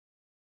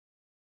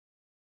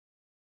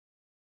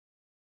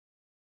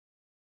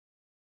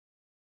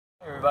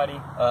Hey everybody,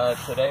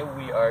 today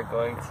we are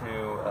going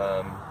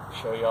to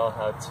show y'all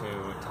how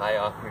to tie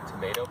off your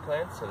tomato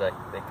plants so that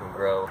they can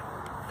grow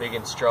big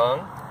and strong.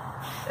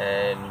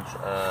 And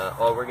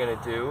all we're going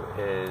to do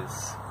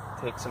is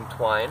take some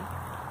twine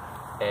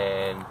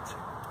and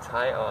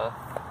tie off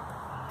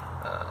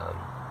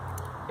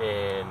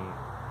in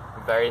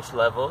various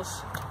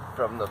levels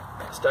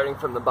starting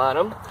from the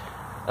bottom,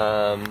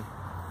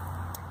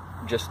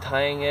 just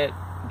tying it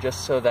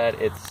just so that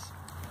it's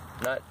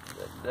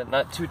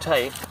not too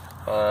tight.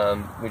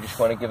 We just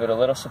want to give it a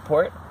little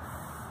support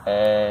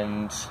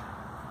and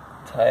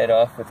tie it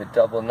off with a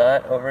double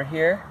knot over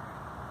here.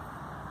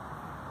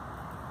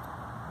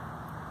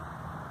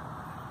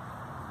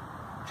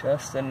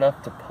 Just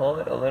enough to pull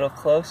it a little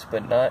close,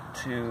 but not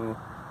to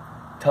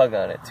tug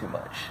on it too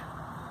much.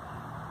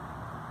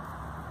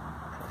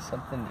 So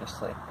something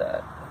just like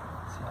that.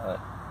 See how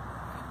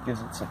it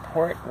gives it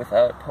support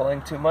without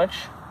pulling too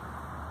much.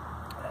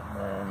 And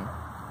then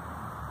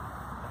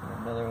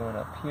another one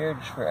up here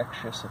just for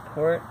extra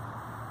support.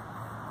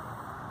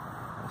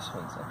 This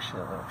one's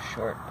actually a little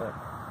short, but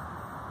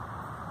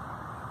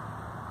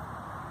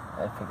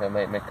I think I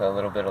might make a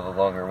little bit of a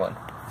longer one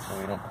so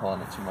we don't pull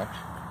on it too much.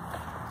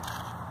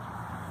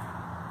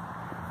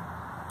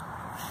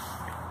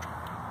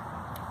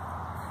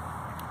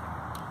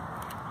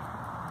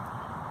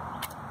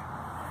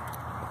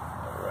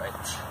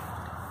 Alright.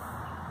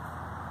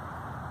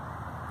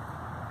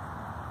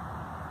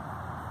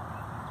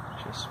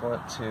 Just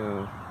want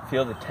to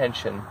feel the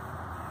tension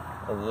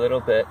a little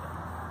bit,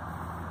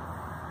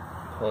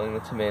 pulling the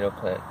tomato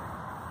plant,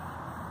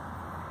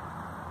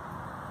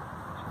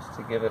 just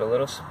to give it a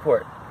little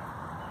support.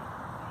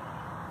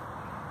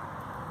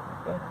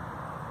 Okay.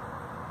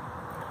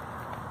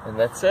 And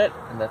that's it,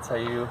 and that's how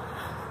you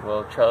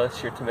will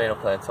trellis your tomato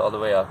plants all the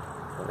way up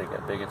so they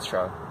get big and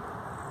strong.